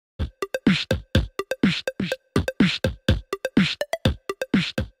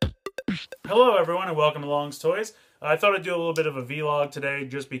Hello everyone and welcome to Long's Toys. I thought I'd do a little bit of a vlog today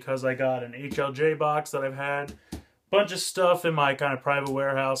just because I got an HLJ box that I've had. Bunch of stuff in my kind of private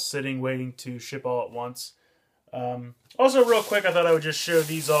warehouse sitting waiting to ship all at once. Also real quick, I thought I would just show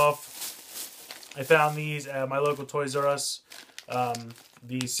these off. I found these at my local Toys R Us.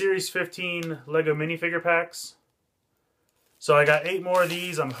 The Series 15 Lego minifigure packs. So I got 8 more of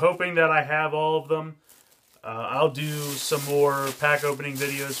these. I'm hoping that I have all of them. I'll do some more pack opening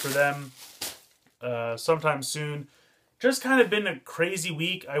videos for them sometime soon. Just kind of been a crazy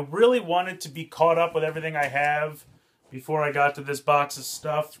week. I really wanted to be caught up with everything I have before I got to this box of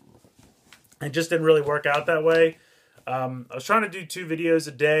stuff. It just didn't really work out that way. I was trying to do 2 videos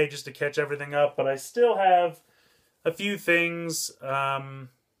a day just to catch everything up, but I still have a few things. So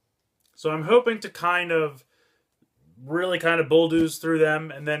I'm hoping to really bulldoze through them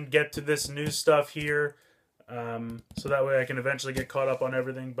and then get to this new stuff here. So that way I can eventually get caught up on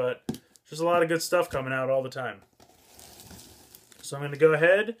everything, but there's a lot of good stuff coming out all the time. So I'm going to go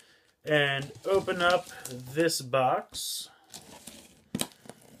ahead and open up this box.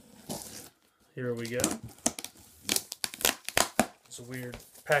 Here we go. It's a weird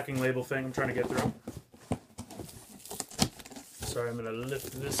packing label thing I'm trying to get through. Sorry, I'm going to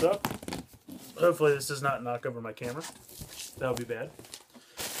lift this up. Hopefully this does not knock over my camera. That would be bad.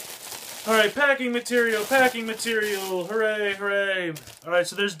 Alright, packing material, hooray, hooray. Alright,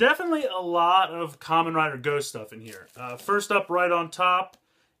 so there's definitely a lot of Kamen Rider Ghost stuff in here. First up, right on top,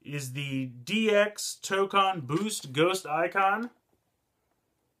 is the DX Tokon Boost Ghost Icon,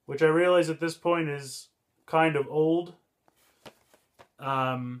 which I realize at this point is kind of old.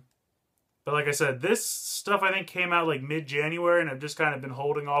 But like I said, this stuff I think came out like mid-January, and I've just kind of been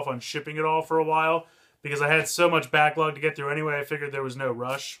holding off on shipping it all for a while, because I had so much backlog to get through anyway, I figured there was no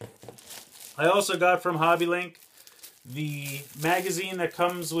rush. I also got from HobbyLink the magazine that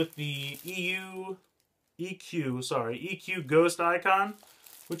comes with the EQ Ghost Icon,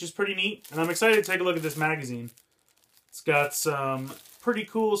 which is pretty neat. And I'm excited to take a look at this magazine. It's got some pretty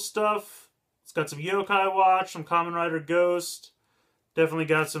cool stuff. It's got some Yokai Watch, some Kamen Rider Ghost. Definitely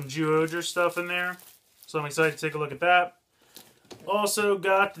got some Zyuohger stuff in there. So I'm excited to take a look at that. Also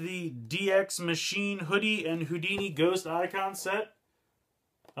got the DX Machine Hoodie and Houdini Ghost Icon set.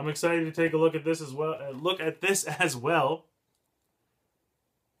 I'm excited to take a look at this as well.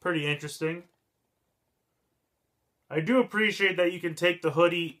 Pretty interesting. I do appreciate that you can take the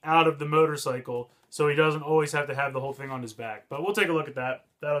hoodie out of the motorcycle, so he doesn't always have to have the whole thing on his back. But we'll take a look at that.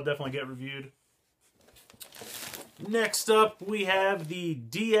 That'll definitely get reviewed. Next up, we have the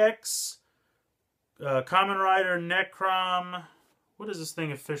DX Kamen Rider Necrom. What is this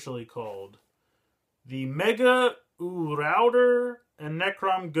thing officially called? The Mega Urauder and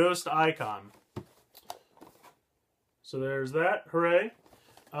Necrom Ghost Icon. So there's that. Hooray.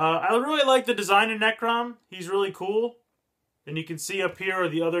 I really like the design of Necrom. He's really cool. And you can see up here are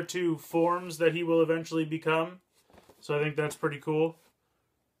the other 2 forms that he will eventually become. So I think that's pretty cool.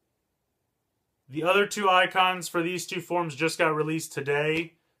 The other 2 icons for these 2 forms just got released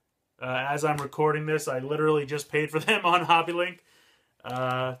today. As I'm recording this, I literally just paid for them on HobbyLink.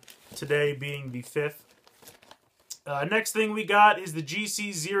 Today being the 5th. Next thing we got is the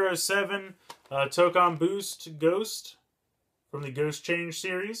GC07 Tokon Boost Ghost from the Ghost Change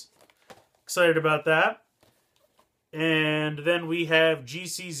series. Excited about that. And then we have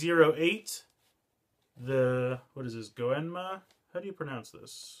GC08. What is this? Goenma? How do you pronounce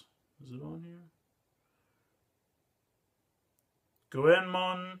this? Is it on here?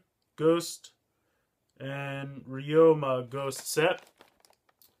 Goenmon Ghost and Ryoma Ghost set.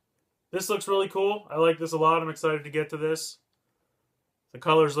 This looks really cool. I like this a lot. I'm excited to get to this. The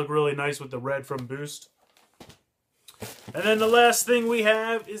colors look really nice with the red from Boost. And then the last thing we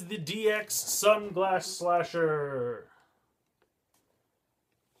have is the DX Sunglass Slasher.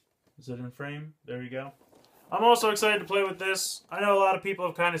 Is it in frame? There you go. I'm also excited to play with this. I know a lot of people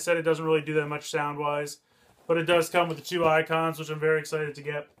have kind of said it doesn't really do that much sound-wise, but it does come with the 2 icons, which I'm very excited to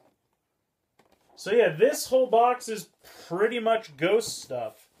get. So yeah, this whole box is pretty much Ghost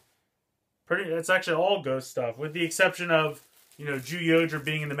stuff. It's actually all Ghost stuff, with the exception of, Zyuohger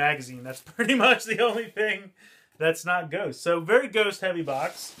being in the magazine. That's pretty much the only thing that's not Ghost. So very Ghost-heavy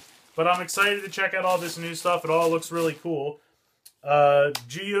box, but I'm excited to check out all this new stuff. It all looks really cool.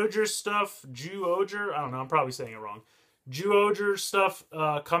 Zyuohger stuff, Zyuohger, I don't know, I'm probably saying it wrong. Zyuohger stuff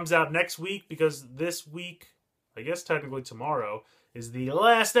comes out next week, because this week, I guess technically tomorrow, is the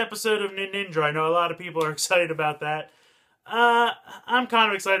last episode of Ninja. I know a lot of people are excited about that. I'm kind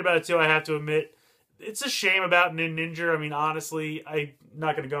of excited about it too, I have to admit. it's a shame about Ninja. I mean, honestly, I'm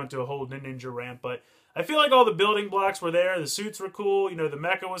not going to go into a whole Ninja rant, but I feel like all the building blocks were there. The suits were cool. You know, the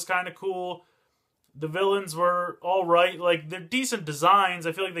mecha was kind of cool. The villains were all right. Like, they're decent designs.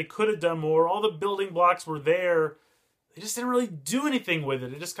 I feel like they could have done more. All the building blocks were there. They just didn't really do anything with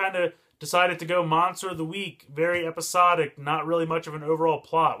it. It just kind of decided to go Monster of the Week. Very episodic. Not really much of an overall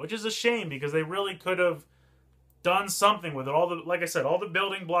plot, which is a shame because they really could have done something with it. Like I said, all the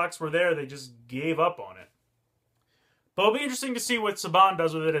building blocks were there. They just gave up on it. But it'll be interesting to see what Saban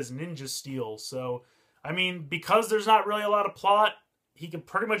does with it as Ninja Steel. So, I mean, because there's not really a lot of plot, he can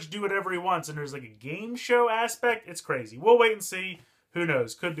pretty much do whatever he wants. And there's like a game show aspect. It's crazy. We'll wait and see. Who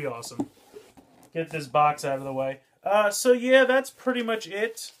knows? Could be awesome. Get this box out of the way. So yeah, that's pretty much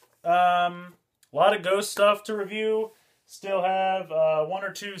it. A lot of Ghost stuff to review. Still have 1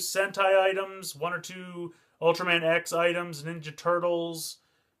 or 2 Sentai items, 1 or 2 Ultraman X items, Ninja Turtles,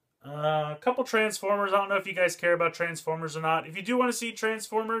 a couple Transformers. I don't know if you guys care about Transformers or not. If you do want to see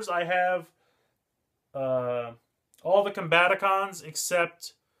Transformers, I have all the Combaticons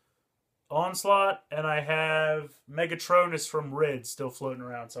except Onslaught, and I have Megatronus from Rid still floating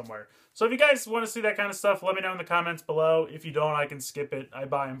around somewhere. So if you guys want to see that kind of stuff, let me know in the comments below. If you don't, I can skip it. I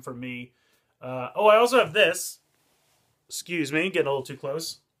buy them for me. Oh, I also have this. Excuse me, getting a little too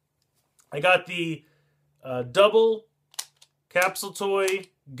close. I got the double capsule toy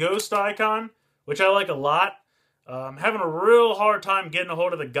Ghost icon, which I like a lot. I'm having a real hard time getting a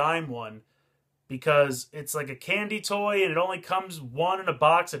hold of the Gaim one because it's like a candy toy and it only comes 1 in a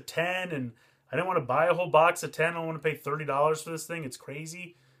box of 10, and I didn't want to buy a whole box of 10. I don't want to pay $30 for this thing. It's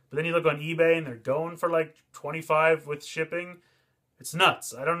crazy. But then you look on eBay and they're going for like $25 with shipping. It's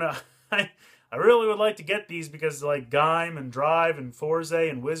nuts. I don't know. I really would like to get these because like Gaim and Drive and Forze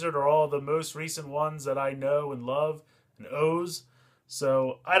and Wizard are all the most recent ones that I know and love, and O's.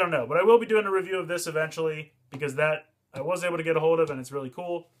 So I don't know, but I will be doing a review of this eventually because that I was able to get a hold of and it's really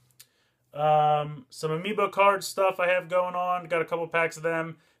cool. Some Amiibo card stuff I have going on. Got a couple packs of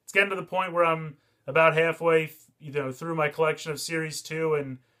them. It's getting to the point where I'm about halfway, through my collection of Series 2,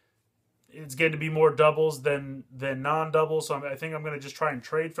 and it's getting to be more doubles than non-doubles. So I think I'm going to just try and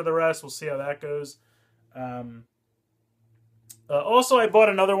trade for the rest. We'll see how that goes. Also, I bought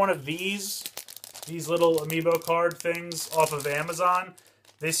another one of these little Amiibo card things off of Amazon.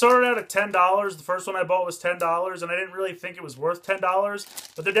 They started out at $10. The first one I bought was $10, and I didn't really think it was worth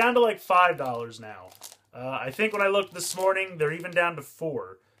 $10, but they're down to like $5 now. I think when I looked this morning, they're even down to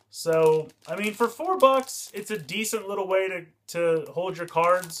 $4. So, I mean, for $4, it's a decent little way to hold your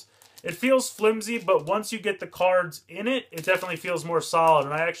cards. It feels flimsy, but once you get the cards in it, it definitely feels more solid,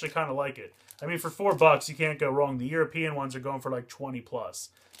 and I actually kind of like it. I mean, for $4, you can't go wrong. The European ones are going for like 20 plus.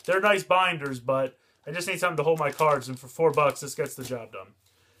 They're nice binders, but I just need something to hold my cards, and for $4, this gets the job done.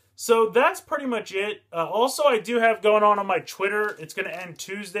 So that's pretty much it. Also, I do have going on my Twitter. It's going to end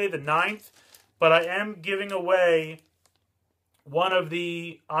Tuesday the 9th, but I am giving away one of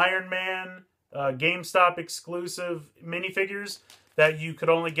the Iron Man GameStop exclusive minifigures that you could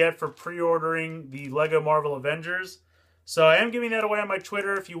only get for pre-ordering the Lego Marvel Avengers. So I am giving that away on my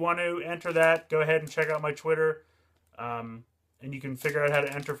Twitter. If you want to enter that, go ahead and check out my Twitter. And you can figure out how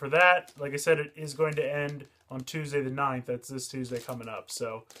to enter for that. Like I said, it is going to end on Tuesday the 9th. That's this Tuesday coming up.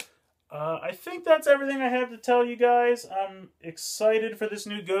 So I think that's everything I have to tell you guys. I'm excited for this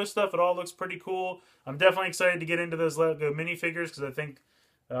new Ghost stuff. It all looks pretty cool. I'm definitely excited to get into those Lego minifigures because I think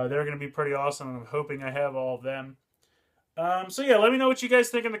they're going to be pretty awesome. And I'm hoping I have all of them. So yeah, let me know what you guys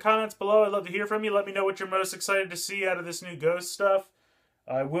think in the comments below. I'd love to hear from you. Let me know what you're most excited to see out of this new Ghost stuff.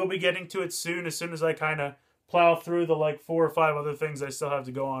 I will be getting to it as soon as I kind of plow through the like 4 or 5 other things I still have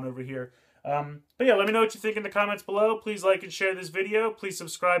to go on over here. But yeah, let me know what you think in the comments below. Please like and share this video. Please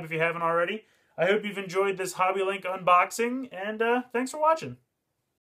subscribe if you haven't already. I hope you've enjoyed this Hobby Link unboxing, and thanks for watching.